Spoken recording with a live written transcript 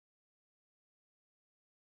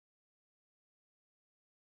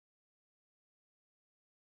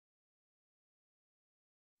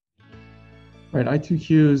Right,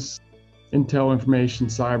 I2CEWS, Intel Information,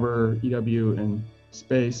 Cyber, EW, and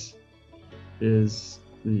Space is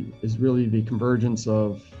really the convergence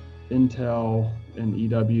of Intel and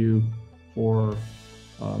EW for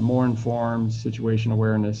more informed situation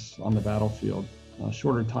awareness on the battlefield. A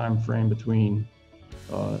shorter time frame between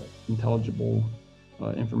intelligible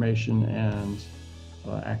information and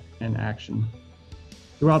action.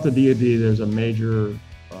 Throughout the DoD, there's a major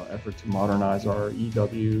effort to modernize our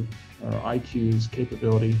EW, our I2CEWS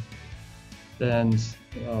capability, and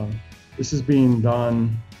this is being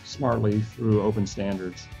done smartly through open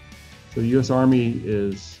standards. So the U.S. Army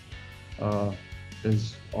is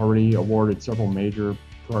already awarded several major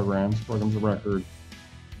programs of record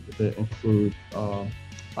that include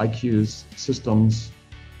I2CEWS systems.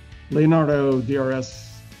 Leonardo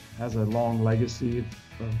DRS has a long legacy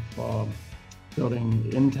of building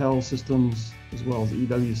Intel systems as well as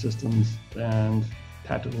EW systems and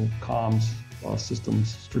tactical comms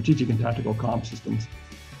systems, strategic and tactical comms systems.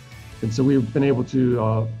 And so we've been able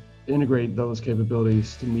to integrate those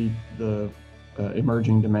capabilities to meet the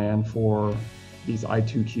emerging demand for these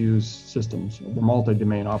I2CEWS systems, the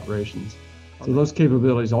multi-domain operations. So those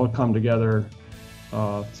capabilities all come together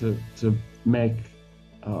to make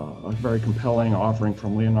a very compelling offering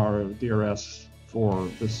from Leonardo DRS for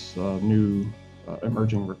this new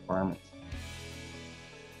emerging requirement.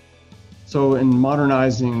 So in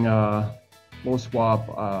modernizing low swap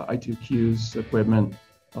I2CEWS equipment,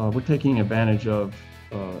 we're taking advantage of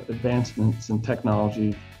advancements in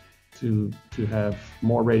technology to have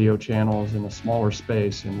more radio channels in a smaller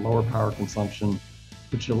space and lower power consumption,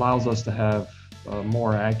 which allows us to have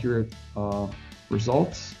more accurate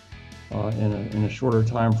results in a shorter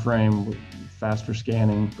time frame, faster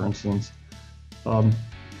scanning, for instance. We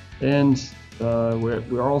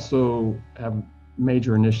also have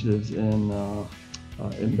major initiatives in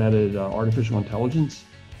embedded artificial intelligence.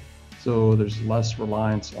 So there's less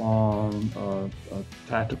reliance on a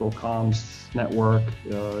tactical comms network.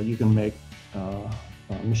 You can make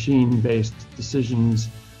machine-based decisions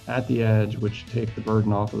at the edge, which take the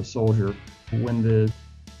burden off of the soldier. When the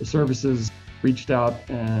services reached out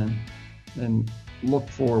and looked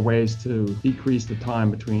for ways to decrease the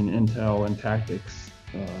time between intel and tactics,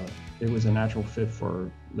 it was a natural fit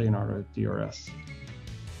for Leonardo DRS.